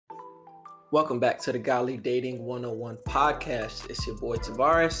Welcome back to the Godly Dating 101 podcast. It's your boy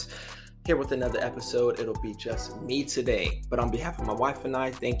Tavares here with another episode. It'll be just me today, but on behalf of my wife and I,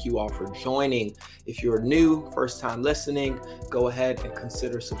 thank you all for joining. If you're new, first time listening, go ahead and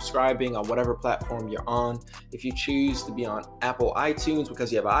consider subscribing on whatever platform you're on. If you choose to be on Apple iTunes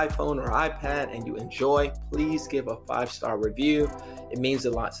because you have an iPhone or iPad and you enjoy, please give a 5-star review. It means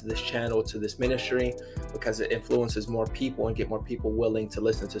a lot to this channel, to this ministry, because it influences more people and get more people willing to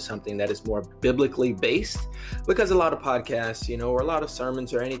listen to something that is more biblically based. Because a lot of podcasts, or a lot of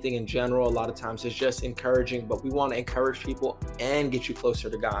sermons or anything in general, a lot of times it's just encouraging, but we want to encourage people and get you closer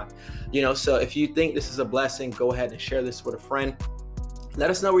to God. So if you think this is a blessing, go ahead and share this with a friend. Let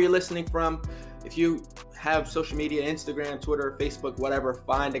us know where you're listening from. If you have social media, Instagram, Twitter, Facebook, whatever,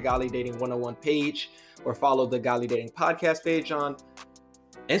 find the Godly Dating 101 page or follow the Godly Dating podcast page on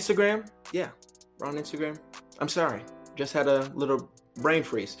Instagram. Yeah, we're on Instagram. I'm sorry, just had a little brain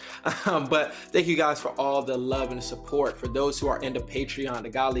freeze. But thank you guys for all the love and the support. For those who are in the Patreon, the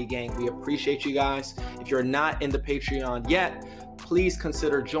Godly Gang, we appreciate you guys. If you're not in the Patreon yet, please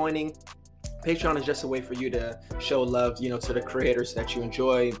consider joining. Patreon is just a way for you to show love, to the creators that you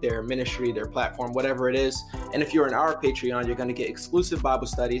enjoy, their ministry, their platform, whatever it is. And if you're in our Patreon, you're going to get exclusive Bible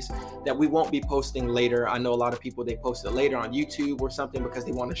studies that we won't be posting later. I know a lot of people, they post it later on YouTube or something because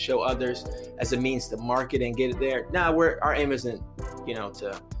they want to show others as a means to market and get it there. Our aim isn't,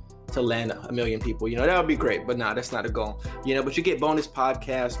 to land 1 million people. That would be great, but that's not a goal. But you get bonus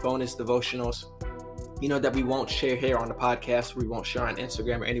podcasts, bonus devotionals, that we won't share here on the podcast. We won't share on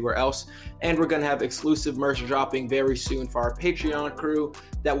Instagram or anywhere else. And we're going to have exclusive merch dropping very soon for our Patreon crew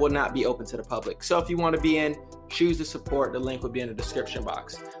that will not be open to the public. So if you want to be in, choose to support. The link will be in the description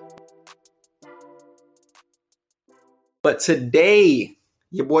box. But today,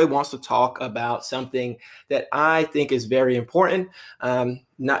 your boy wants to talk about something that I think is very important,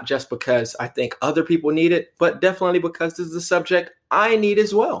 not just because I think other people need it, but definitely because this is a subject I need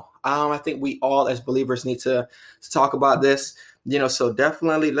as well. I think we all as believers need to talk about this, so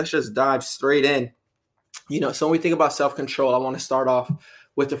definitely let's just dive straight in. So when we think about self-control, I want to start off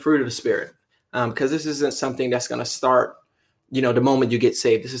with the fruit of the Spirit, because this isn't something that's going to start the moment you get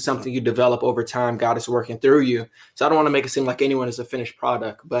saved. This is something you develop over time. God is working through you. So I don't want to make it seem like anyone is a finished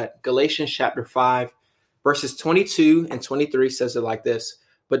product, but Galatians chapter 5, verses 22 and 23 says it like this: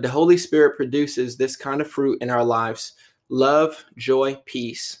 but the Holy Spirit produces this kind of fruit in our lives: love, joy,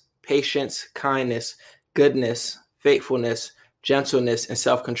 peace, patience, kindness, goodness, faithfulness, gentleness, and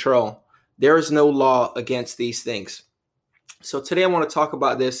self-control. There is no law against these things. So today I want to talk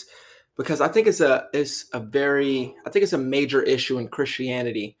about this because I think it's a major issue in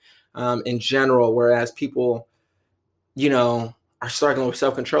Christianity in general, whereas people, are struggling with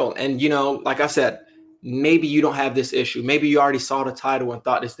self-control. And, like I said, maybe you don't have this issue. Maybe you already saw the title and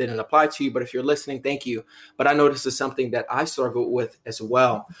thought this didn't apply to you. But if you're listening, thank you. But I know this is something that I struggle with as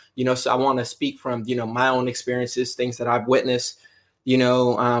well. So I want to speak from, my own experiences, things that I've witnessed,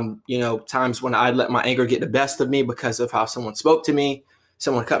 times when I let my anger get the best of me because of how someone spoke to me.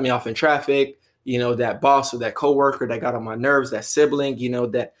 Someone cut me off in traffic, that boss or that coworker that got on my nerves, that sibling,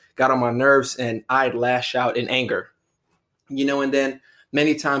 that got on my nerves, and I'd lash out in anger, and then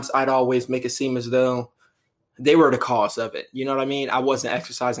many times I'd always make it seem as though they were the cause of it. You know what I mean? I wasn't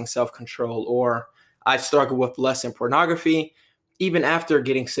exercising self-control, or I struggled with lust and pornography even after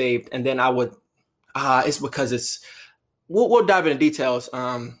getting saved. And then I would, it's because we'll dive into details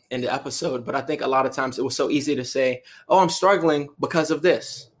in the episode, but I think a lot of times it was so easy to say, oh, I'm struggling because of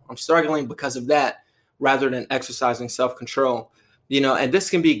this. I'm struggling because of that, rather than exercising self-control, and this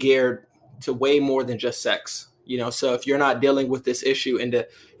can be geared to way more than just sex. So if you're not dealing with this issue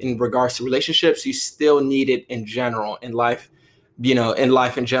in regards to relationships, you still need it in general in life,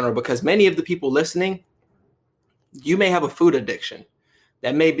 in general, because many of the people listening, you may have a food addiction.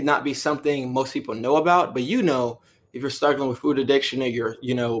 That may not be something most people know about, but if you're struggling with food addiction or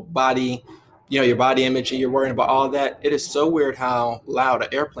your body, your body image, and you're worrying about all that, it is so weird how loud an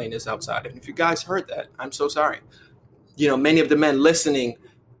airplane is outside. And if you guys heard that, I'm so sorry. Many of the men listening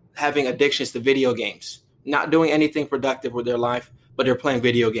having addictions to video games, not doing anything productive with their life, but they're playing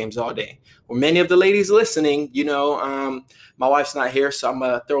video games all day. Or many of the ladies listening, my wife's not here, so I'm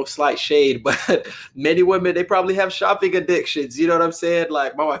going to throw slight shade, but many women, they probably have shopping addictions. You know what I'm saying?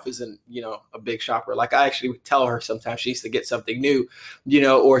 Like, my wife isn't, a big shopper. Like, I actually tell her sometimes she needs to get something new,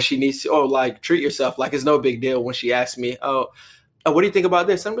 or she needs to, treat yourself. Like, it's no big deal when she asks me, what do you think about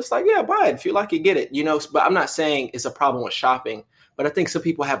this? I'm just like, yeah, buy it. If you like it, get it, but I'm not saying it's a problem with shopping, but I think some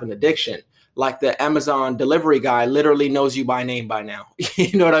people have an addiction. Like the Amazon delivery guy literally knows you by name by now.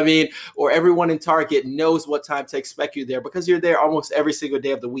 You know what I mean? Or everyone in Target knows what time to expect you there because you're there almost every single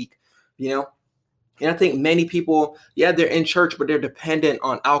day of the week. you know? And I think many people, yeah, they're in church, but they're dependent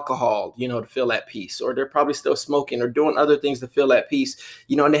on alcohol, to feel at peace, or they're probably still smoking or doing other things to feel at peace,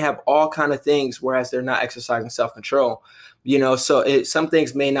 and they have all kind of things, whereas they're not exercising self-control, so some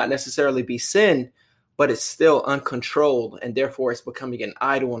things may not necessarily be sin, but it's still uncontrolled, and therefore it's becoming an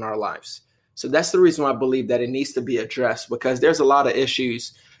idol in our lives. So that's the reason why I believe that it needs to be addressed, because there's a lot of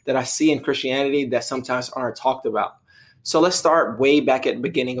issues that I see in Christianity that sometimes aren't talked about. So let's start way back at the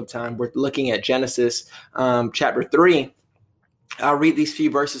beginning of time. We're looking at Genesis chapter 3. I'll read these few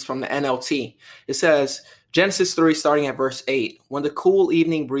verses from the NLT. It says, Genesis 3, starting at verse 8. When the cool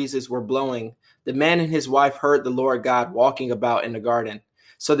evening breezes were blowing, the man and his wife heard the Lord God walking about in the garden.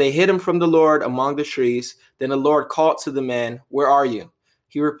 So they hid him from the Lord among the trees. Then the Lord called to the man, "Where are you?"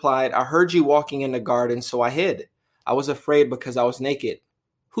 He replied, "I heard you walking in the garden, so I hid. I was afraid because I was naked."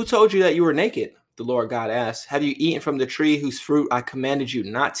 "Who told you that you were naked?" the Lord God asked. "Have you eaten from the tree whose fruit I commanded you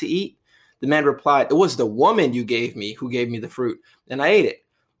not to eat?" The man replied, "It was the woman you gave me who gave me the fruit, and I ate it."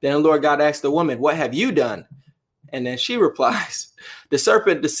 Then the Lord God asked the woman, "What have you done?" And then she replies, "The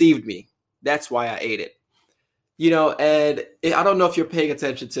serpent deceived me. That's why I ate it." And I don't know if you're paying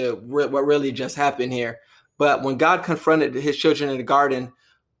attention to what really just happened here, but when God confronted his children in the garden,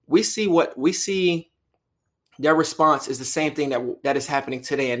 we see their response is the same thing that is happening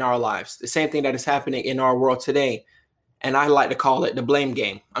today in our lives, the same thing that is happening in our world today. And I like to call it the blame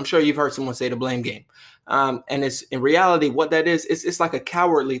game. I'm sure you've heard someone say the blame game. And it's in reality, what that is, it's like a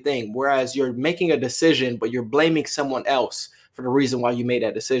cowardly thing, whereas you're making a decision, but you're blaming someone else for the reason why you made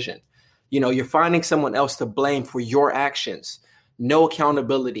that decision. You're finding someone else to blame for your actions. No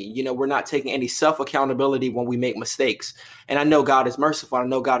accountability. We're not taking any self-accountability when we make mistakes. And I know God is merciful. I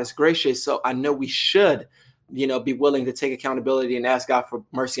know God is gracious. So I know we should be willing to take accountability and ask God for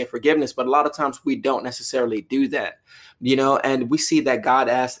mercy and forgiveness. But a lot of times we don't necessarily do that, and we see that God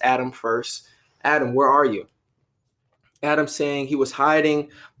asked Adam first, "Adam, where are you?" Adam saying he was hiding,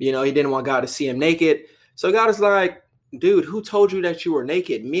 he didn't want God to see him naked. So God is like, "Dude, who told you that you were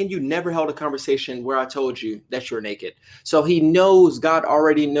naked? Me and you never held a conversation where I told you that you're naked." So he knows, God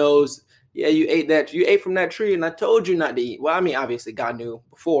already knows, yeah, you ate from that tree and I told you not to eat. Well, I mean, obviously God knew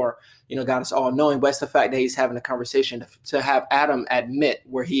before, God is all knowing, but it's the fact that he's having a conversation to have Adam admit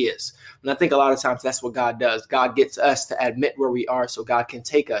where he is. And I think a lot of times that's what God does. God gets us to admit where we are so God can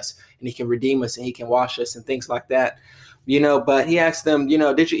take us and he can redeem us and he can wash us and things like that, but he asked them,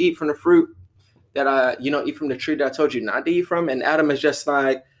 "Did you eat from the fruit that eat from the tree that I told you not to eat from?" And Adam is just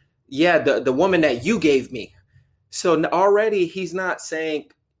like, "Yeah, the woman that you gave me." So already he's not saying,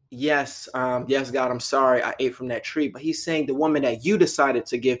 yes, God, I'm sorry, I ate from that tree. But he's saying the woman that you decided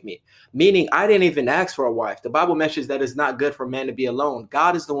to give me, meaning I didn't even ask for a wife. The Bible mentions that it's not good for man to be alone.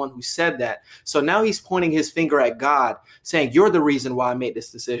 God is the one who said that. So now he's pointing his finger at God, saying, "You're the reason why I made this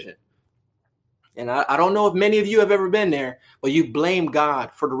decision." And I don't know if many of you have ever been there, but you blame God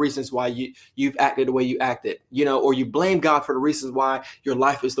for the reasons why you've acted the way you acted, or you blame God for the reasons why your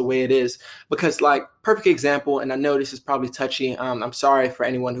life is the way it is. Because like perfect example, and I know this is probably touchy. I'm sorry for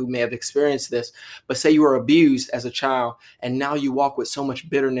anyone who may have experienced this, but say you were abused as a child and now you walk with so much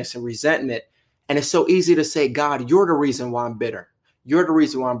bitterness and resentment. And it's so easy to say, "God, you're the reason why I'm bitter. You're the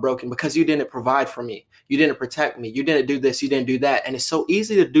reason why I'm broken because you didn't provide for me. You didn't protect me. You didn't do this. You didn't do that." And it's so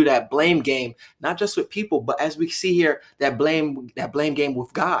easy to do that blame game, not just with people, but as we see here, that blame game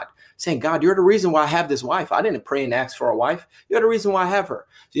with God, saying, "God, you're the reason why I have this wife. I didn't pray and ask for a wife. You're the reason why I have her."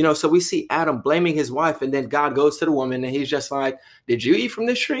 So we see Adam blaming his wife, and then God goes to the woman and he's just like, "Did you eat from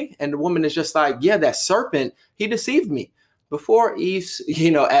this tree?" And the woman is just like, "Yeah, that serpent, he deceived me." Before Eve,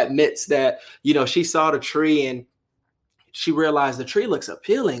 admits that, she saw the tree and she realized the tree looks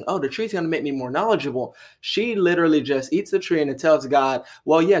appealing. Oh, the tree's going to make me more knowledgeable. She literally just eats the tree and it tells God,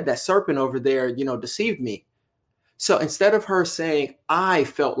 "Well, yeah, that serpent over there, deceived me." So instead of her saying, "I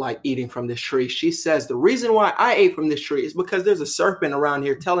felt like eating from this tree," she says, "The reason why I ate from this tree is because there's a serpent around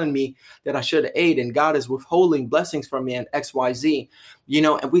here telling me that I should have ate, and God is withholding blessings from me and XYZ."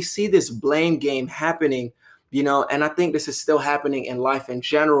 And we see this blame game happening. And I think this is still happening in life in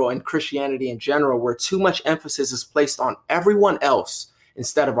general, in Christianity in general, where too much emphasis is placed on everyone else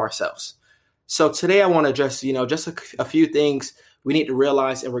instead of ourselves. So today I want to address, just a few things we need to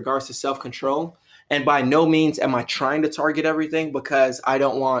realize in regards to self-control. And by no means am I trying to target everything because I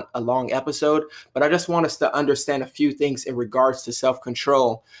don't want a long episode, but I just want us to understand a few things in regards to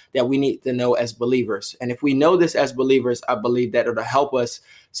self-control that we need to know as believers. And if we know this as believers, I believe that it'll help us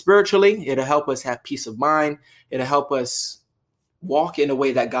spiritually. It'll help us have peace of mind. It'll help us walk in a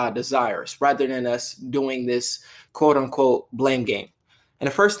way that God desires rather than us doing this quote unquote blame game. And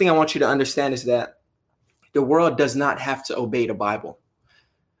the first thing I want you to understand is that the world does not have to obey the Bible.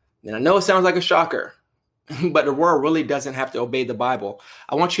 And I know it sounds like a shocker, but the world really doesn't have to obey the Bible.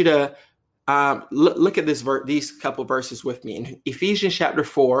 I want you to look at these couple verses with me. In Ephesians chapter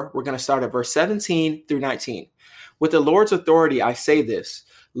 4, we're going to start at verse 17 through 19. With the Lord's authority, I say this: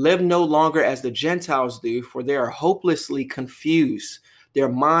 live no longer as the Gentiles do, for they are hopelessly confused. Their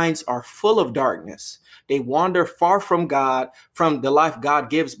minds are full of darkness. They wander far from God, from the life God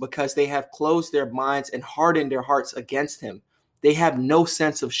gives, because they have closed their minds and hardened their hearts against him. They have no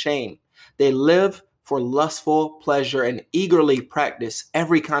sense of shame. They live for lustful pleasure and eagerly practice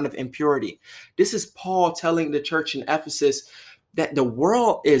every kind of impurity. This is Paul telling the church in Ephesus that the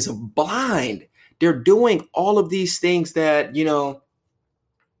world is blind. They're doing all of these things that,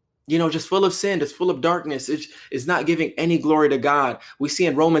 just full of sin, just full of darkness. It's not giving any glory to God. We see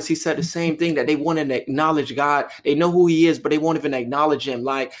in Romans, he said the same thing, that they want to acknowledge God. They know who he is, but they won't even acknowledge him.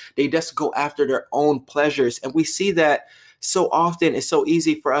 Like, they just go after their own pleasures. And we see that so often. It's so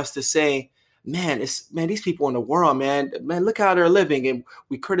easy for us to say, man, these people in the world, man, look how they're living. And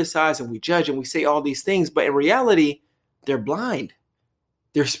we criticize and we judge and we say all these things. But in reality, they're blind.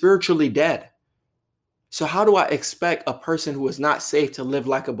 They're spiritually dead. So how do I expect a person who is not saved to live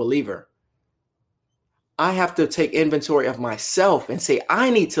like a believer? I have to take inventory of myself and say, I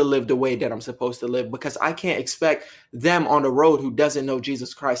need to live the way that I'm supposed to live, because I can't expect them on the road who doesn't know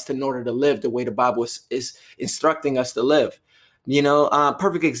Jesus Christ in order to live the way the Bible is instructing us to live.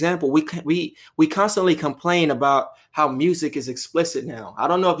 Perfect example. We constantly complain about how music is explicit now. I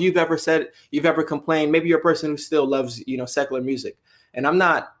don't know if you've ever complained. Maybe you're a person who still loves, secular music. And I'm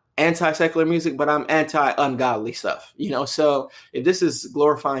not anti-secular music, but I'm anti-ungodly stuff. So if this is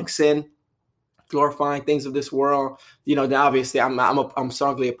glorifying sin, glorifying things of this world, then obviously I'm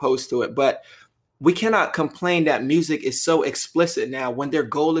strongly opposed to it. But we cannot complain that music is so explicit now when their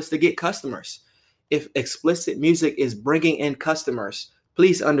goal is to get customers. If explicit music is bringing in customers,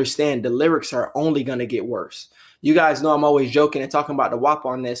 please understand the lyrics are only going to get worse. You guys know I'm always joking and talking about the WAP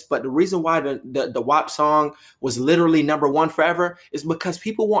on this, but the reason why the WAP song was literally number one forever is because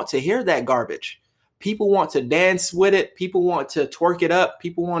people want to hear that garbage. People want to dance with it. People want to twerk it up.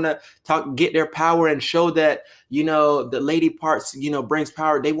 People want to get their power and show that, the lady parts, brings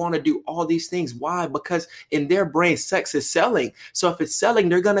power. They want to do all these things. Why? Because in their brain, sex is selling. So if it's selling,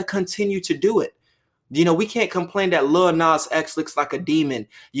 they're going to continue to do it. We can't complain that Lil Nas X looks like a demon,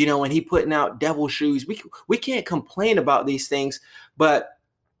 and he putting out devil shoes. We can't complain about these things. But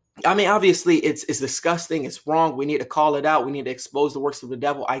I mean, obviously it's disgusting. It's wrong. We need to call it out. We need to expose the works of the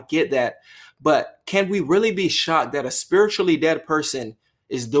devil. I get that. But can we really be shocked that a spiritually dead person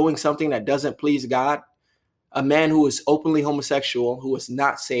is doing something that doesn't please God? A man who is openly homosexual, who is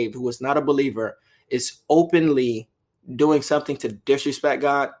not saved, who is not a believer, is openly doing something to disrespect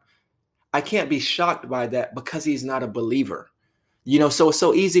God. I can't be shocked by that because he's not a believer. So it's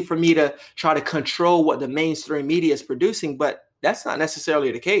so easy for me to try to control what the mainstream media is producing, but that's not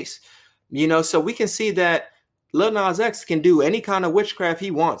necessarily the case. So we can see that Lil Nas X can do any kind of witchcraft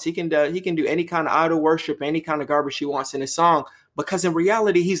he wants. He can do any kind of idol worship, any kind of garbage he wants in his song, because in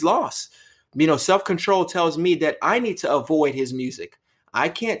reality, he's lost. Self-control tells me that I need to avoid his music. I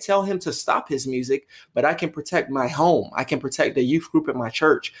can't tell him to stop his music, but I can protect my home. I can protect the youth group at my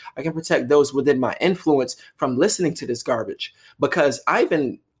church. I can protect those within my influence from listening to this garbage, because I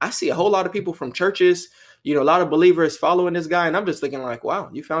see a whole lot of people from churches, a lot of believers following this guy. And I'm just thinking like, wow,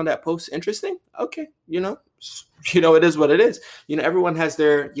 you found that post interesting? Okay. It is what it is. Everyone has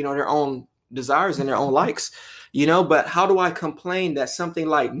their own desires and their own likes. But how do I complain that something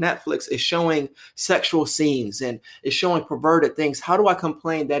like Netflix is showing sexual scenes and is showing perverted things? How do I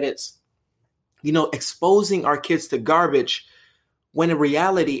complain that it's, exposing our kids to garbage when in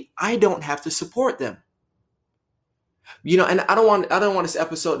reality, I don't have to support them? And I don't want this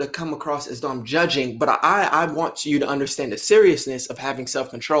episode to come across as though I'm judging, but I want you to understand the seriousness of having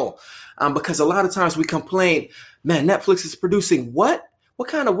self-control. Because a lot of times we complain, man, Netflix is producing what? What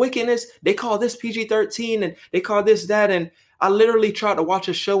kind of wickedness? They call this PG-13 and they call this that. And I literally tried to watch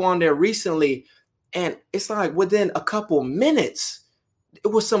a show on there recently, and it's like within a couple minutes, it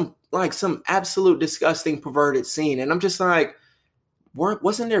was some absolute disgusting perverted scene. And I'm just like,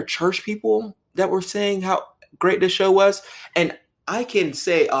 wasn't there church people that were saying how great this show was? And I can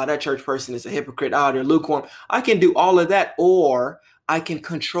say, oh, that church person is a hypocrite. Oh, they're lukewarm. I can do all of that, or I can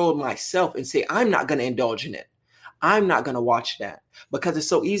control myself and say, I'm not going to indulge in it. I'm not going to watch that, because it's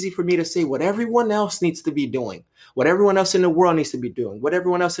so easy for me to say what everyone else needs to be doing, what everyone else in the world needs to be doing, what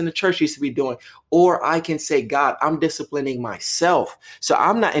everyone else in the church needs to be doing. Or I can say, God, I'm disciplining myself, so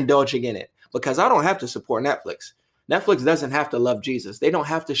I'm not indulging in it, because I don't have to support Netflix. Netflix doesn't have to love Jesus. They don't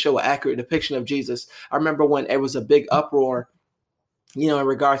have to show an accurate depiction of Jesus. I remember when it was a big uproar in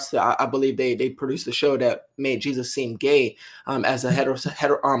regards to, I believe they produced a show that made Jesus seem gay as a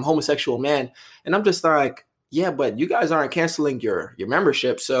homosexual man. And I'm just like, yeah, but you guys aren't canceling your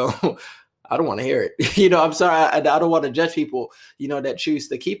membership. So I don't want to hear it. I'm sorry. I don't want to judge people, that choose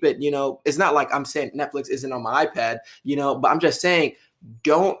to keep it. It's not like I'm saying Netflix isn't on my iPad, but I'm just saying,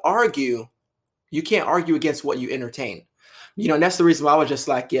 don't argue. You can't argue against what you entertain. And that's the reason why I was just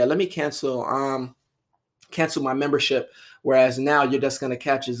like, yeah, let me cancel my membership. Whereas now you're just going to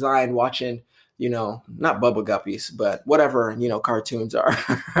catch a Zion watching, not Bubba Guppies, but whatever, cartoons are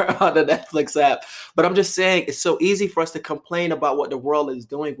on the Netflix app. But I'm just saying, it's so easy for us to complain about what the world is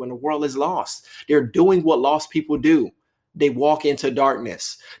doing when the world is lost. They're doing what lost people do. They walk into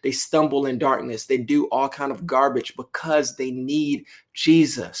darkness. They stumble in darkness. They do all kind of garbage because they need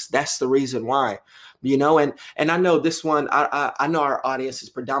Jesus. That's the reason why. And I know this one, I know our audience is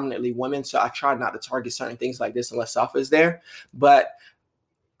predominantly women, so I try not to target certain things like this unless Safa is there. But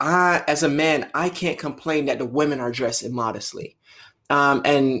as a man, I can't complain that the women are dressed immodestly.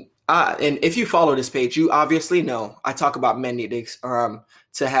 And if you follow this page, you obviously know I talk about men need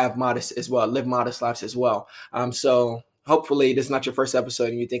to have modest as well, live modest lives as well. So hopefully this is not your first episode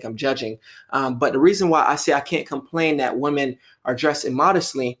and you think I'm judging. But the reason why I say I can't complain that women are dressed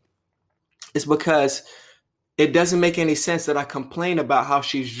immodestly is because it doesn't make any sense that I complain about how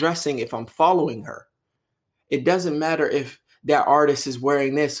she's dressing if I'm following her. It doesn't matter if that artist is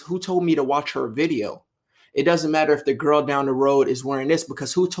wearing this. Who told me to watch her video? It doesn't matter if the girl down the road is wearing this,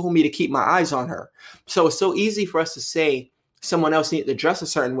 because who told me to keep my eyes on her? So it's so easy for us to say someone else needs to dress a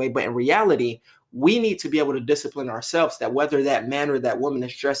certain way, but in reality, we need to be able to discipline ourselves that whether that man or that woman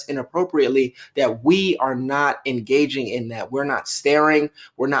is dressed inappropriately, that we are not engaging in that. We're not staring.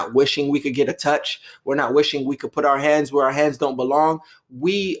 We're not wishing we could get a touch. We're not wishing we could put our hands where our hands don't belong.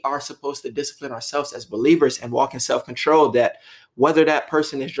 We are supposed to discipline ourselves as believers and walk in self-control, that whether that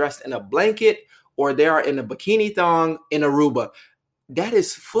person is dressed in a blanket or they are in a bikini thong in Aruba, that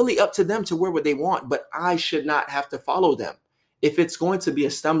is fully up to them to wear what they want, but I should not have to follow them. If it's going to be a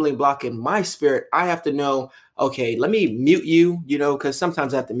stumbling block in my spirit, I have to know, okay, let me mute you, because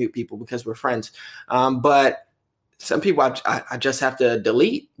sometimes I have to mute people because we're friends. But some people I just have to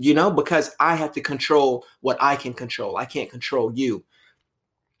delete, because I have to control what I can control. I can't control you.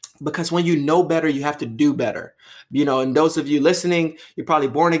 Because when you know better, you have to do better. And those of you listening, you're probably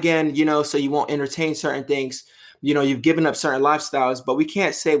born again, so you won't entertain certain things. You've given up certain lifestyles, but we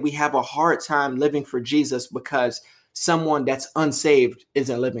can't say we have a hard time living for Jesus because someone that's unsaved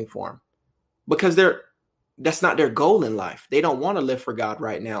isn't living for him, because that's not their goal in life. They don't want to live for God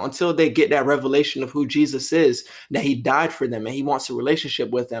right now until they get that revelation of who Jesus is, that he died for them and he wants a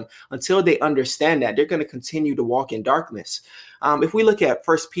relationship with them. Until they understand that, they're going to continue to walk in darkness. If we look at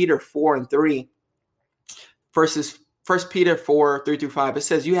 1 Peter 4:3 verses 1 Peter 4:3-5, it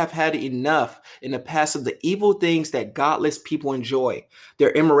says, you have had enough in the past of the evil things that godless people enjoy,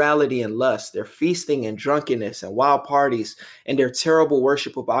 their immorality and lust, their feasting and drunkenness and wild parties, and their terrible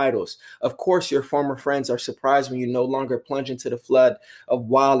worship of idols. Of course, your former friends are surprised when you no longer plunge into the flood of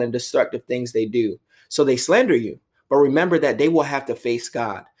wild and destructive things they do. So they slander you. But remember that they will have to face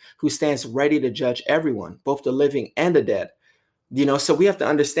God, who stands ready to judge everyone, both the living and the dead. So we have to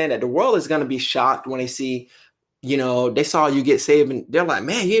understand that the world is going to be shocked when they see, they saw you get saved and they're like,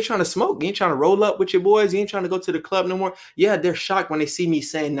 man, you ain't trying to smoke. You ain't trying to roll up with your boys. You ain't trying to go to the club no more. Yeah, they're shocked when they see me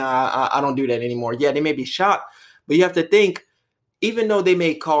saying, nah, I don't do that anymore. Yeah, they may be shocked, but you have to think, even though they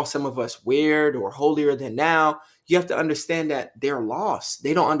may call some of us weird or holier than now, you have to understand that they're lost.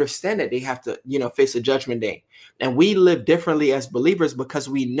 They don't understand that they have to, face a judgment day. And we live differently as believers because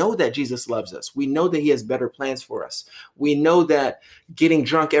we know that Jesus loves us. We know that he has better plans for us. We know that getting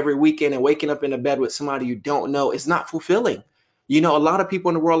drunk every weekend and waking up in a bed with somebody you don't know is not fulfilling. A lot of people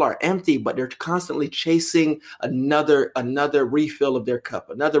in the world are empty, but they're constantly chasing another refill of their cup,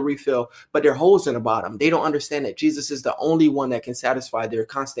 another refill, but there are holes in the bottom. They don't understand that Jesus is the only one that can satisfy their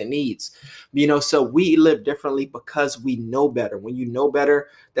constant needs. So we live differently because we know better. When you know better,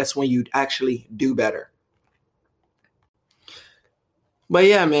 that's when you actually do better. But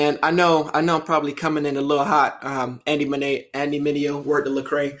yeah, man, I know I'm probably coming in a little hot. Andy Mineo, word to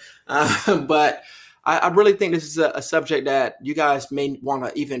Lecrae. But I really think this is a subject that you guys may want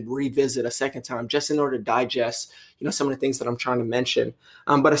to even revisit a second time, just in order to digest, some of the things that I'm trying to mention.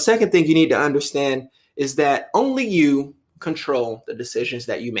 But a second thing you need to understand is that only you control the decisions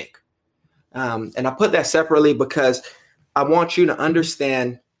that you make. And I put that separately because I want you to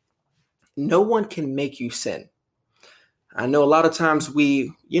understand no one can make you sin. I know a lot of times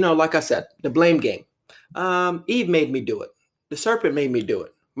like I said, the blame game. Eve made me do it. The serpent made me do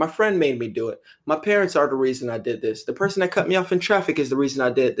it. My friend made me do it. My parents are the reason I did this. The person that cut me off in traffic is the reason I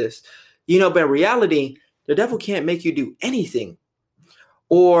did this. But in reality, the devil can't make you do anything.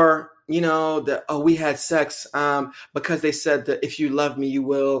 Or, we had sex because they said that if you love me, you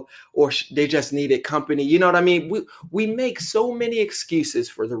will, or they just needed company. You know what I mean? We make so many excuses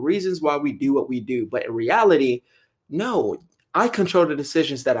for the reasons why we do what we do. But in reality, no, I control the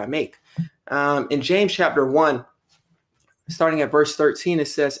decisions that I make. In James chapter 1, starting at verse 13, it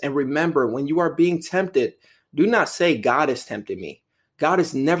says, "And remember, when you are being tempted, do not say, 'God is tempting me.' God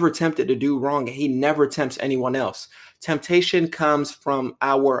is never tempted to do wrong, and he never tempts anyone else. Temptation comes from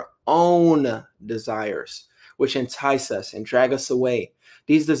our own desires, which entice us and drag us away.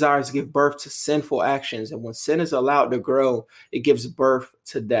 These desires give birth to sinful actions, and when sin is allowed to grow, it gives birth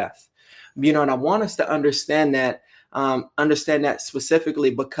to death." And I want us to understand that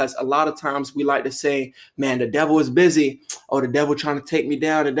specifically, because a lot of times we like to say, man, the devil is busy. Oh, the devil trying to take me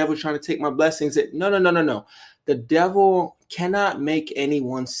down. The devil trying to take my blessings. No. The devil cannot make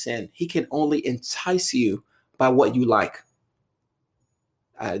anyone sin. He can only entice you by what you like.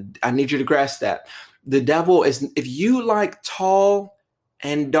 I need you to grasp that. The devil is, if you like tall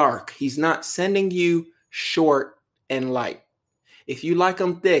and dark, he's not sending you short and light. If you like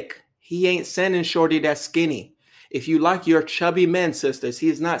him thick, he ain't sending shorty that's skinny. If you like your chubby men, sisters,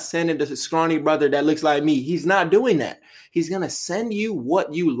 he's not sending the scrawny brother that looks like me. He's not doing that. He's going to send you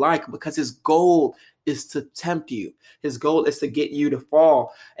what you like, because his goal is to tempt you. His goal is to get you to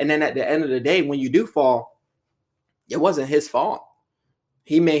fall. And then at the end of the day, when you do fall, it wasn't his fault.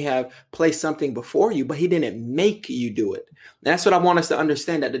 He may have placed something before you, but he didn't make you do it. And that's what I want us to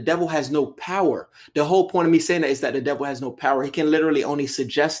understand, that the devil has no power. The whole point of me saying that is that the devil has no power. He can literally only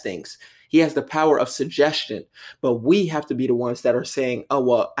suggest things. He has the power of suggestion, but we have to be the ones that are saying, oh,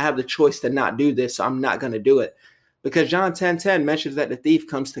 well, I have the choice to not do this, so I'm not going to do it. Because John 10:10 mentions that the thief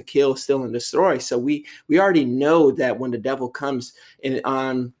comes to kill, steal, and destroy. So we already know that when the devil comes in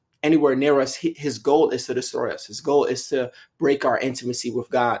anywhere near us, his goal is to destroy us. His goal is to break our intimacy with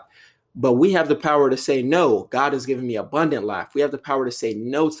God. But we have the power to say, no, God has given me abundant life. We have the power to say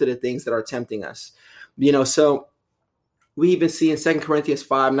no to the things that are tempting us. So we even see in 2 Corinthians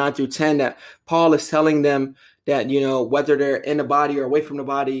 5:9-10 that Paul is telling them that, whether they're in the body or away from the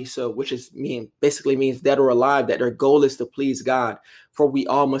body, which basically means dead or alive, that their goal is to please God, for we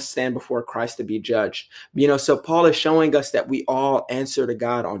all must stand before Christ to be judged. So Paul is showing us that we all answer to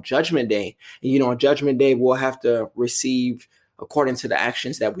God on Judgment Day. And, on Judgment Day, we'll have to receive according to the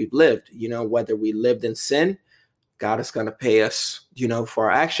actions that we've lived. Whether we lived in sin, God is going to pay us, for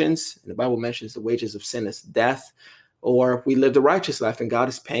our actions. And the Bible mentions the wages of sin is death. Or if we live the righteous life, and God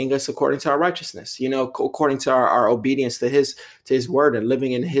is paying us according to our righteousness, according to our obedience to his word and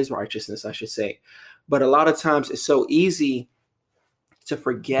living in his righteousness, I should say. But a lot of times it's so easy to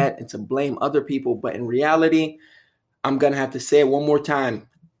forget and to blame other people. But in reality, I'm going to have to say it one more time.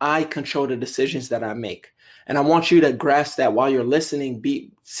 I control the decisions that I make. And I want you to grasp that while you're listening.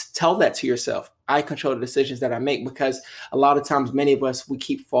 Tell that to yourself. I control the decisions that I make, because a lot of times, many of us, we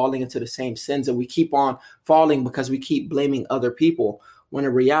keep falling into the same sins, and we keep on falling because we keep blaming other people, when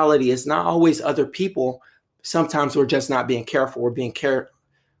in reality, it's not always other people. Sometimes we're just not being careful. We're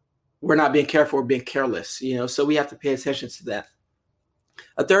not being careful. We're being careless, so we have to pay attention to that.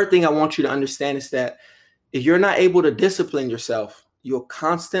 A third thing I want you to understand is that if you're not able to discipline yourself, you'll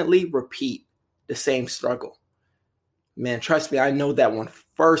constantly repeat the same struggle. Man, trust me, I know that one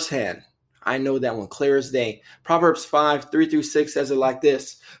firsthand. I know that one clear as day. Proverbs 5:3-6 says it like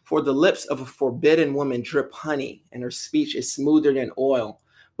this: "For the lips of a forbidden woman drip honey, and her speech is smoother than oil.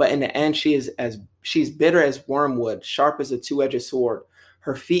 But in the end, she's bitter as wormwood, sharp as a two-edged sword.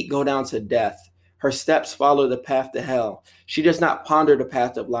 Her feet go down to death. Her steps follow the path to hell. She does not ponder the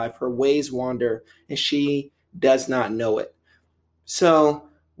path of life. Her ways wander, and she does not know it." So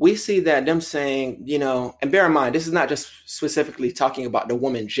we see that them saying, and bear in mind, this is not just specifically talking about the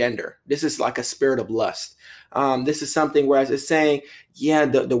woman gender. This is like a spirit of lust. This is something, whereas it's saying,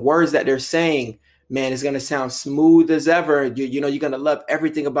 the words that they're saying, man, is going to sound smooth as ever. You're going to love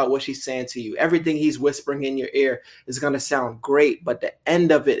everything about what she's saying to you. Everything he's whispering in your ear is going to sound great, but the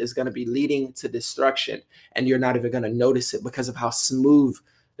end of it is going to be leading to destruction. And you're not even going to notice it because of how smooth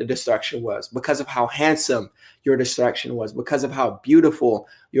the distraction was, because of how handsome your distraction was, because of how beautiful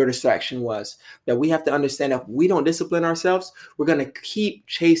your distraction was. That we have to understand, if we don't discipline ourselves, we're going to keep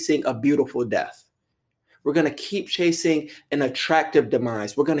chasing a beautiful death. We're going to keep chasing an attractive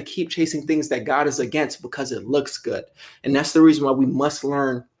demise. We're going to keep chasing things that God is against because it looks good. And that's the reason why we must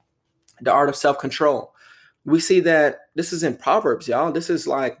learn the art of self-control. We see that this is in Proverbs, y'all. This is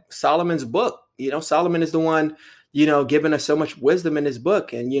like Solomon's book. Solomon is the one giving us so much wisdom in his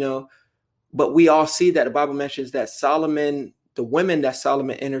book. And, but we all see that the Bible mentions that Solomon, the women that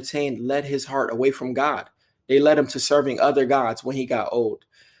Solomon entertained, led his heart away from God. They led him to serving other gods when he got old.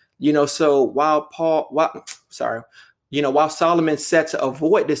 So while Solomon said to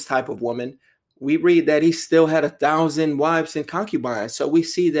avoid this type of woman, we read that he still had 1,000 wives and concubines. So we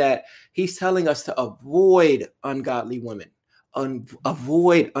see that he's telling us to avoid ungodly women,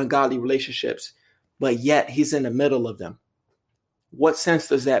 avoid ungodly relationships, but yet he's in the middle of them. What sense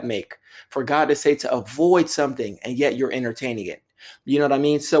does that make for God to say to avoid something and yet you're entertaining it? You know what I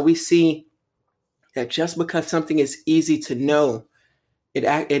mean? So we see that just because something is easy to know,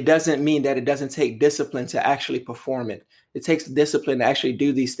 it doesn't mean that it doesn't take discipline to actually perform it. It takes discipline to actually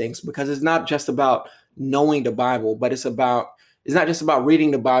do these things, because it's not just about knowing the Bible, but it's not just about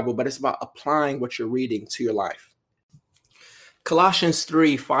reading the Bible, but it's about applying what you're reading to your life. Colossians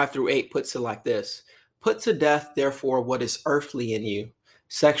 3:5-8 puts it like this: put to death, therefore, what is earthly in you: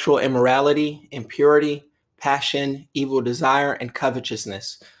 sexual immorality, impurity, passion, evil desire, and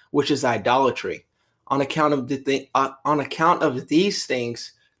covetousness, which is idolatry. On account of these, the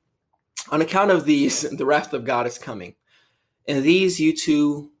wrath of God is coming. And these you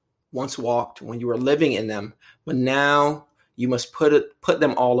too once walked when you were living in them, but now you must put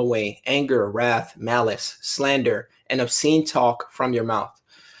them all away: anger, wrath, malice, slander, and obscene talk from your mouth.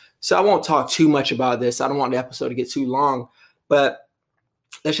 So I won't talk too much about this. I don't want the episode to get too long, but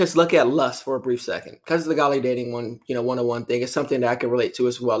let's just look at lust for a brief second, because the godly dating 101 thing is something that I can relate to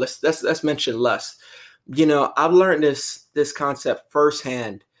as well. Let's mention lust. I've learned this concept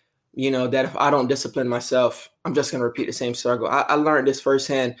firsthand, that if I don't discipline myself, I'm just going to repeat the same struggle. I learned this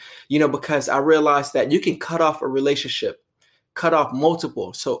firsthand, because I realized that you can cut off a relationship, cut off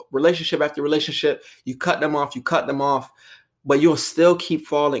multiple. So relationship after relationship, you cut them off, but you'll still keep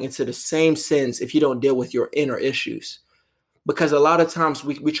falling into the same sins if you don't deal with your inner issues. Because a lot of times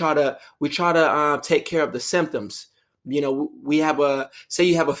we try to take care of the symptoms. Say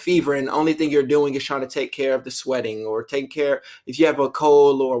you have a fever, and the only thing you're doing is trying to take care of the sweating, or taking care, if you have a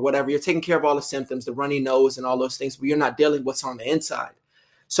cold or whatever, you're taking care of all the symptoms, the runny nose and all those things, but you're not dealing with what's on the inside.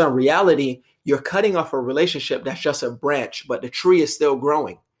 So in reality, you're cutting off a relationship that's just a branch, but the tree is still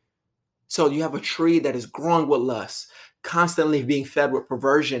growing. So you have a tree that is growing with lust, constantly being fed with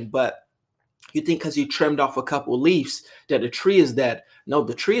perversion, but you think because you trimmed off a couple leaves that the tree is dead. No,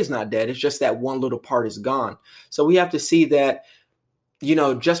 the tree is not dead. It's just that one little part is gone. So we have to see that,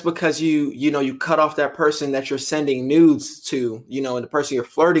 just because you cut off that person that you're sending nudes to, and the person you're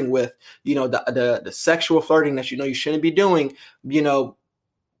flirting with, the sexual flirting that you shouldn't be doing,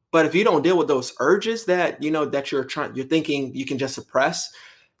 but if you don't deal with those urges that, that you're thinking you can just suppress,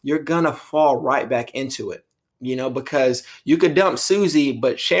 you're gonna fall right back into it. Because you could dump Susie,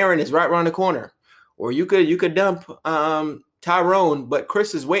 but Sharon is right around the corner. Or you could dump Tyrone, but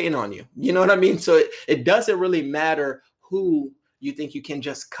Chris is waiting on you. You know what I mean? So it doesn't really matter who you think you can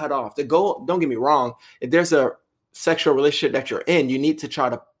just cut off. The goal, don't get me wrong, if there's a sexual relationship that you're in, you need to try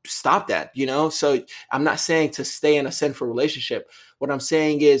to stop that, So I'm not saying to stay in a sinful relationship. What I'm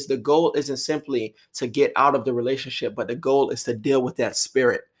saying is the goal isn't simply to get out of the relationship, but the goal is to deal with that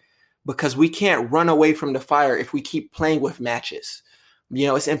spirit. Because we can't run away from the fire if we keep playing with matches.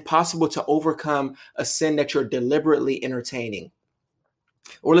 It's impossible to overcome a sin that you're deliberately entertaining.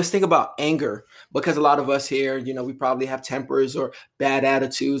 Or let's think about anger, because a lot of us here, we probably have tempers or bad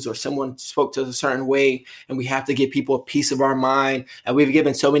attitudes, or someone spoke to us a certain way and we have to give people a piece of our mind. And we've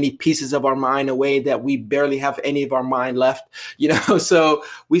given so many pieces of our mind away that we barely have any of our mind left, So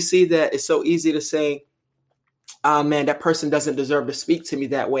we see that it's so easy to say, man, that person doesn't deserve to speak to me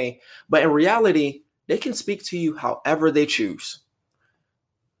that way. But in reality, they can speak to you however they choose.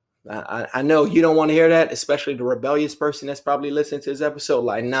 I know you don't want to hear that, especially the rebellious person that's probably listening to this episode.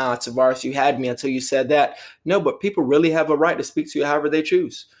 Like, nah, Tavares, you had me until you said that. No, but people really have a right to speak to you however they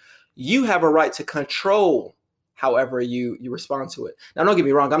choose. You have a right to control however you respond to it. Now, don't get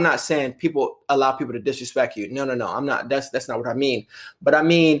me wrong. I'm not saying allow people to disrespect you. No. I'm not. That's not what I mean. But I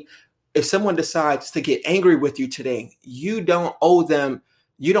mean, if someone decides to get angry with you today, you don't owe them.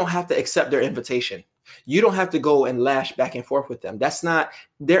 You don't have to accept their invitation. You don't have to go and lash back and forth with them.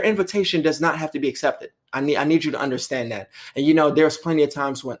 Their invitation does not have to be accepted. I need you to understand that. And there's plenty of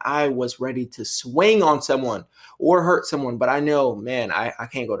times when I was ready to swing on someone or hurt someone, but I know, man, I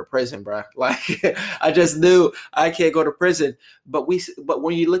can't go to prison, bro. Like I just knew I can't go to prison. But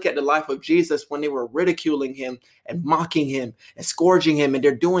when you look at the life of Jesus, when they were ridiculing him and mocking him and scourging him, and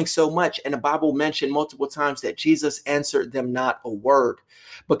they're doing so much, and the Bible mentioned multiple times that Jesus answered them not a word,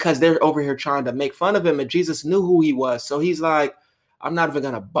 because they're over here trying to make fun of him, and Jesus knew who he was. So he's like, I'm not even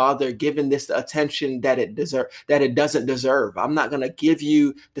going to bother giving this the attention that it doesn't deserve. I'm not going to give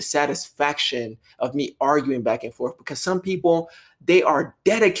you the satisfaction of me arguing back and forth, because some people, they are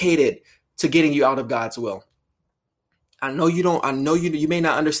dedicated to getting you out of God's will. I know you may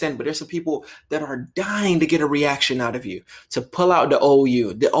not understand, but there's some people that are dying to get a reaction out of you, to pull out the old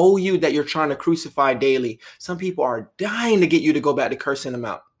you that you're trying to crucify daily. Some people are dying to get you to go back to cursing them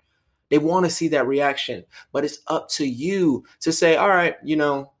out. They want to see that reaction, but it's up to you to say, all right,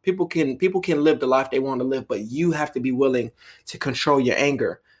 people can live the life they want to live, but you have to be willing to control your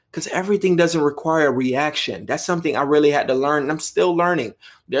anger. Because everything doesn't require a reaction. That's something I really had to learn, and I'm still learning.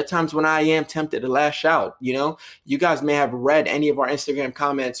 There are times when I am tempted to lash out. You guys may have read any of our Instagram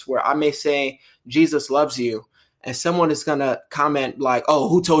comments where I may say, Jesus loves you. And someone is going to comment like, oh,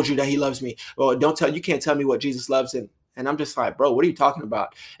 who told you that he loves me? Well, you can't tell me what Jesus loves him. And I'm just like, bro, what are you talking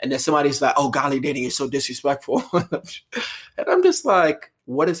about? And then somebody's like, oh, godly dating is so disrespectful. And I'm just like,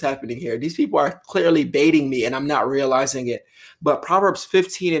 what is happening here? These people are clearly baiting me and I'm not realizing it. But Proverbs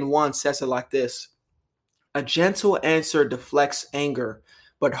 15:1 says it like this: a gentle answer deflects anger,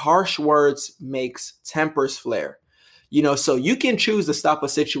 but harsh words makes tempers flare. So you can choose to stop a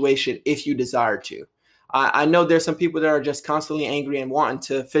situation if you desire to. I know there's some people that are just constantly angry and wanting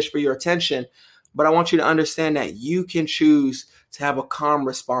to fish for your attention, but I want you to understand that you can choose to have a calm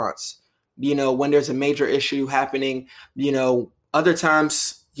response. When there's a major issue happening, other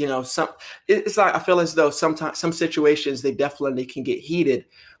times, it's like, I feel as though sometimes some situations, they definitely can get heated,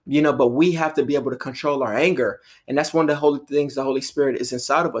 but we have to be able to control our anger. And that's one of the holy things the Holy Spirit is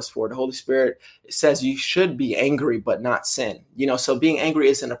inside of us for. The Holy Spirit says you should be angry, but not sin. So being angry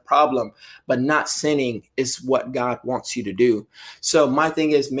isn't a problem, but not sinning is what God wants you to do. So my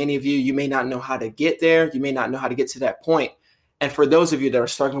thing is, many of you may not know how to get there. You may not know how to get to that point. And for those of you that are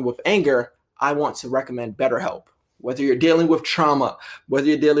struggling with anger, I want to recommend BetterHelp. Whether you're dealing with trauma, whether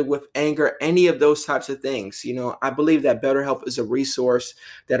you're dealing with anger, any of those types of things, I believe that BetterHelp is a resource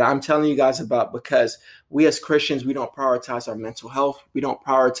that I'm telling you guys about, because we as Christians, we don't prioritize our mental health. We don't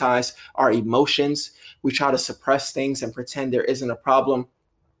prioritize our emotions. We try to suppress things and pretend there isn't a problem.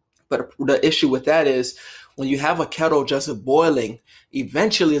 But the issue with that is, when you have a kettle just boiling,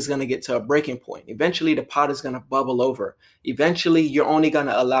 eventually it's going to get to a breaking point. Eventually the pot is going to bubble over. Eventually you're only going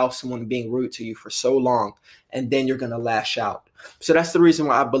to allow someone being rude to you for so long, and then you're going to lash out. So that's the reason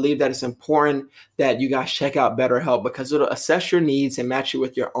why I believe that it's important that you guys check out BetterHelp, because it'll assess your needs and match you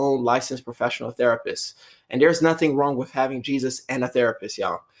with your own licensed professional therapist. And there's nothing wrong with having Jesus and a therapist,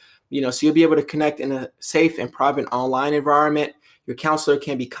 y'all. So you'll be able to connect in a safe and private online environment. Your counselor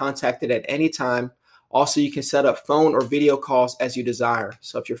can be contacted at any time. Also, you can set up phone or video calls as you desire.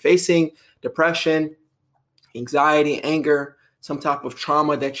 So if you're facing depression, anxiety, anger, some type of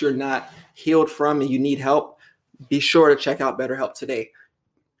trauma that you're not healed from and you need help, be sure to check out BetterHelp today.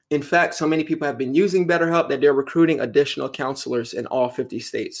 In fact, so many people have been using BetterHelp that they're recruiting additional counselors in all 50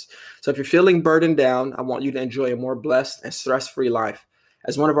 states. So if you're feeling burdened down, I want you to enjoy a more blessed and stress-free life.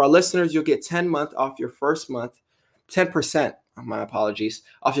 As one of our listeners, you'll get 10% off your first month by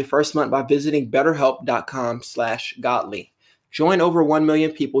visiting betterhelp.com/godly. Join over 1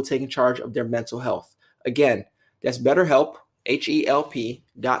 million people taking charge of their mental health. Again, that's BetterHelp,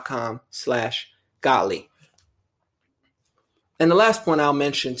 HELP.com/godly. And the last point I'll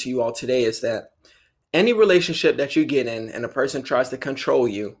mention to you all today is that any relationship that you get in and a person tries to control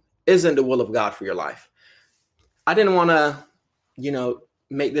you isn't the will of God for your life. I didn't want to,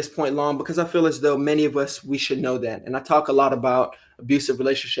 make this point long, because I feel as though many of us, we should know that. And I talk a lot about abusive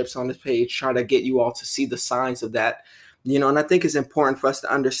relationships on this page, try to get you all to see the signs of that, and I think it's important for us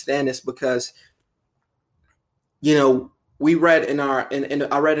to understand this, because, we read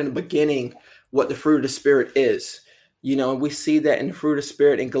I read in the beginning what the fruit of the Spirit is, and we see that in the fruit of the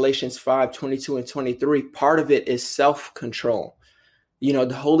Spirit in Galatians 5:22 and 23, part of it is self-control.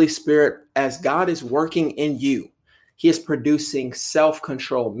 The Holy Spirit, as God is working in you, He is producing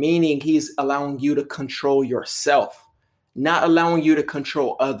self-control, meaning He's allowing you to control yourself, not allowing you to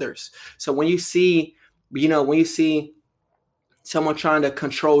control others. So when you see someone trying to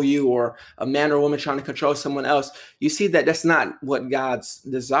control you, or a man or woman trying to control someone else, you see that that's not what God's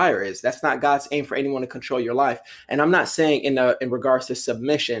desire is. That's not God's aim for anyone to control your life. And I'm not saying in regards to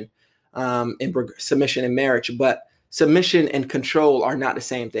submission, submission in marriage, but submission and control are not the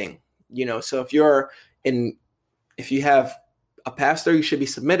same thing. So if you have a pastor, you should be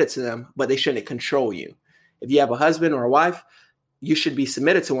submitted to them, but they shouldn't control you. If you have a husband or a wife, you should be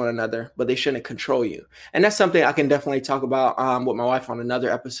submitted to one another, but they shouldn't control you. And that's something I can definitely talk about with my wife on another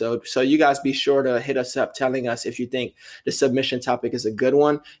episode. So you guys be sure to hit us up telling us if you think the submission topic is a good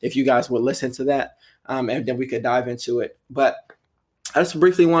one, if you guys would listen to that, and then we could dive into it. But I just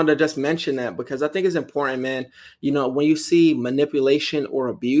briefly wanted to just mention that because I think it's important, man. When you see manipulation or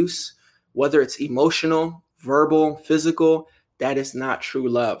abuse, whether it's emotional, verbal, physical, that is not true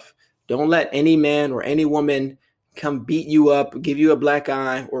love. Don't let any man or any woman come beat you up, give you a black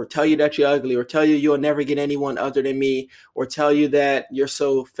eye, or tell you that you're ugly, or tell you you'll never get anyone other than me, or tell you that you're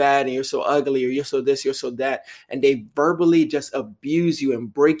so fat and you're so ugly, or you're so this, you're so that. And they verbally just abuse you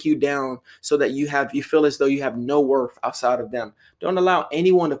and break you down so that you feel as though you have no worth outside of them. Don't allow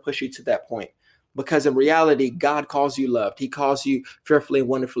anyone to push you to that point. Because in reality, God calls you loved. He calls you fearfully and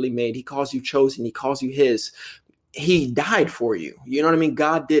wonderfully made. He calls you chosen. He calls you his. He died for you. You know what I mean?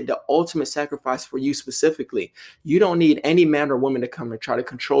 God did the ultimate sacrifice for you specifically. You don't need any man or woman to come and try to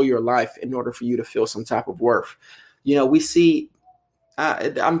control your life in order for you to feel some type of worth. We see,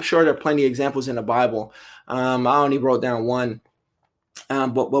 I'm sure there are plenty of examples in the Bible. I only wrote down one.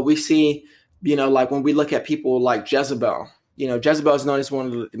 But we see, like when we look at people like Jezebel, Jezebel is known as one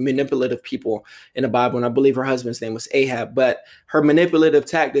of the manipulative people in the Bible. And I believe her husband's name was Ahab, but her manipulative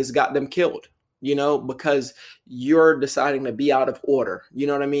tactics got them killed, because you're deciding to be out of order. You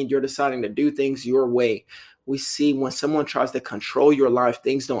know what I mean? You're deciding to do things your way. We see when someone tries to control your life,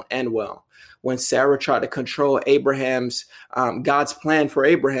 things don't end well. When Sarah tried to control God's plan for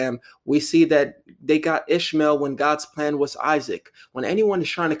Abraham, we see that they got Ishmael when God's plan was Isaac. When anyone is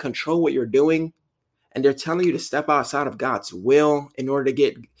trying to control what you're doing and they're telling you to step outside of God's will in order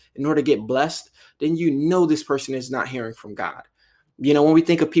to get blessed, then this person is not hearing from God. When we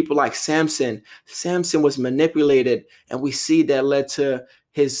think of people like Samson was manipulated, and we see that led to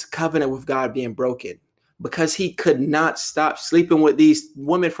his covenant with God being broken because he could not stop sleeping with these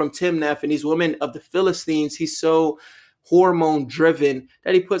women from Timnath and these women of the Philistines. He's so hormone driven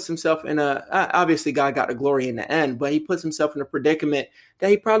that he puts himself in obviously God got the glory in the end, but he puts himself in a predicament that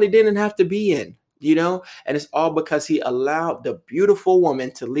he probably didn't have to be in, and it's all because he allowed the beautiful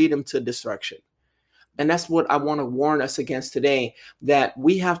woman to lead him to destruction. And that's what I want to warn us against today, that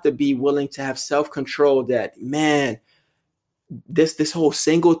we have to be willing to have self-control, that, man, this whole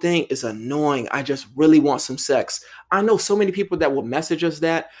single thing is annoying. I just really want some sex. I know so many people that will message us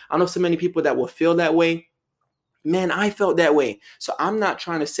that. I know so many people that will feel that way. Man, I felt that way. So I'm not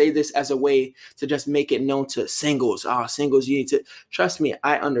trying to say this as a way to just make it known to singles. Singles, you need to trust me.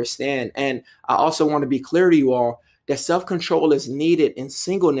 I understand. And I also want to be clear to you all that self-control is needed in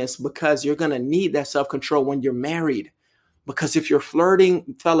singleness, because you're going to need that self-control when you're married. Because if you're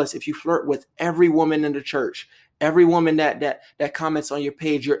flirting, fellas, if you flirt with every woman in the church, every woman that comments on your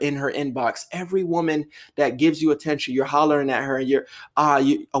page, you're in her inbox, every woman that gives you attention, you're hollering at her, and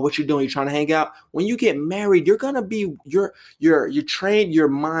what you doing? You're trying to hang out. When you get married, you're gonna be you train your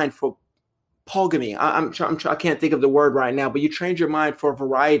mind for polygamy. I can't think of the word right now, but you trained your mind for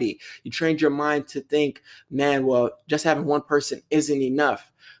variety. You trained your mind to think, man, well, just having one person isn't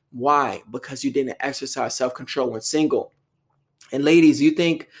enough. Why? Because you didn't exercise self-control when single. And ladies, you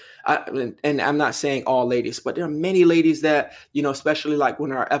think, and I'm not saying all ladies, but there are many ladies that, especially like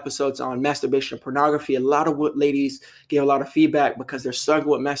when our episodes on masturbation and pornography, a lot of what ladies give a lot of feedback because they're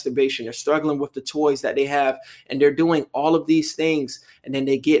struggling with masturbation. They're struggling with the toys that they have, and they're doing all of these things. And then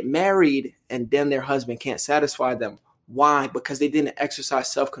they get married, and then their husband can't satisfy them. Why? Because they didn't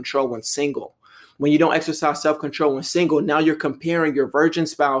exercise self-control when single. When you don't exercise self-control when single, now you're comparing your virgin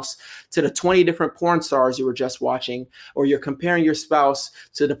spouse to the 20 different porn stars you were just watching, or you're comparing your spouse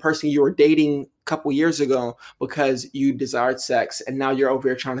to the person you were dating a couple years ago because you desired sex. And now you're over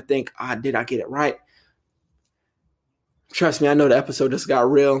here trying to think, did I get it right? Trust me, I know the episode just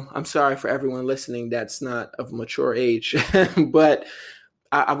got real. I'm sorry for everyone listening that's not of mature age, but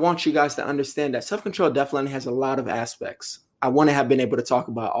I want you guys to understand that self-control definitely has a lot of aspects. I want to have been able to talk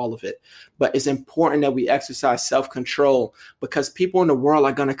about all of it, but it's important that we exercise self-control, because people in the world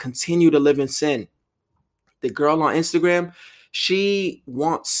are going to continue to live in sin. The girl on Instagram, she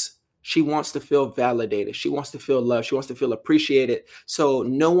wants to feel validated. She wants to feel loved. She wants to feel appreciated. So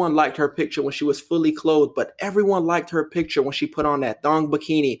no one liked her picture when she was fully clothed, but everyone liked her picture when she put on that thong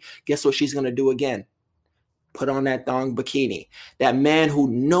bikini. Guess what she's going to do again? Put on that thong bikini. That man who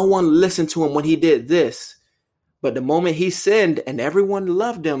no one listened to him when he did this, but the moment he sinned and everyone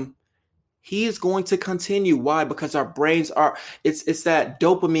loved him, he is going to continue. Why? Because our brains it's that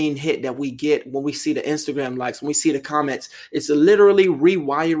dopamine hit that we get when we see the Instagram likes, when we see the comments. It's literally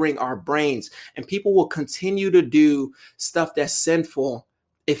rewiring our brains, and people will continue to do stuff that's sinful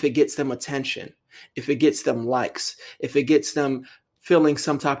if it gets them attention, if it gets them likes, if it gets them feeling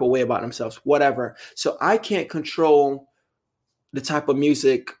some type of way about themselves, whatever. So I can't control the type of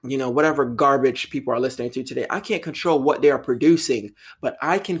music, whatever garbage people are listening to today. I can't control what they are producing, but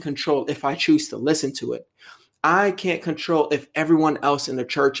I can control if I choose to listen to it. I can't control if everyone else in the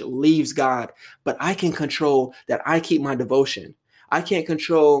church leaves God, but I can control that I keep my devotion. I can't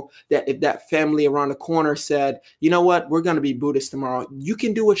control that if that family around the corner said, you know what, we're going to be Buddhist tomorrow. You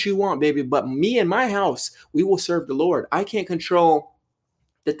can do what you want, baby, but me and my house, we will serve the Lord. I can't control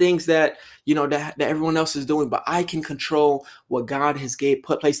the things that, that everyone else is doing, but I can control what God has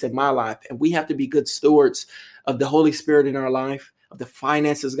placed in my life. And we have to be good stewards of the Holy Spirit in our life, of the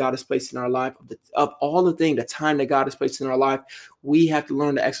finances God has placed in our life, of all the things, the time that God has placed in our life. We have to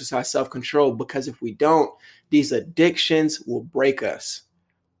learn to exercise self-control, because if we don't, these addictions will break us.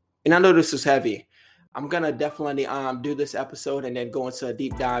 And I know this is heavy. I'm going to definitely do this episode and then go into a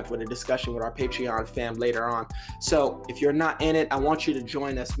deep dive with a discussion with our Patreon fam later on. So if you're not in it, I want you to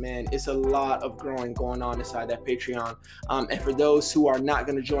join us, man. It's a lot of growing going on inside that Patreon. And for those who are not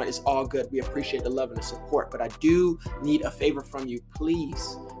going to join, it's all good. We appreciate the love and the support. But I do need a favor from you.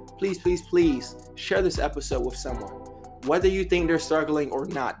 Please, please, please, please share this episode with someone. Whether you think they're struggling or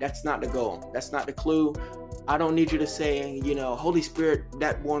not, that's not the goal. That's not the clue. I don't need you to say, Holy Spirit,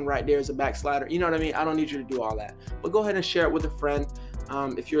 that one right there is a backslider. You know what I mean? I don't need you to do all that. But go ahead and share it with a friend.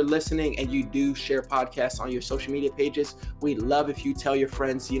 If you're listening and you do share podcasts on your social media pages, we'd love if you tell your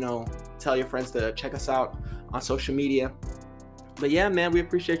friends, to check us out on social media. But yeah, man, we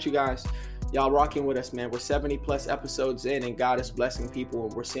appreciate you guys. Y'all rocking with us, man. We're 70 plus episodes in, and God is blessing people,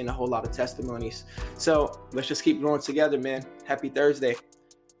 and we're seeing a whole lot of testimonies. So let's just keep growing together, man. Happy Thursday.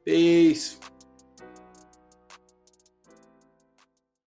 Peace.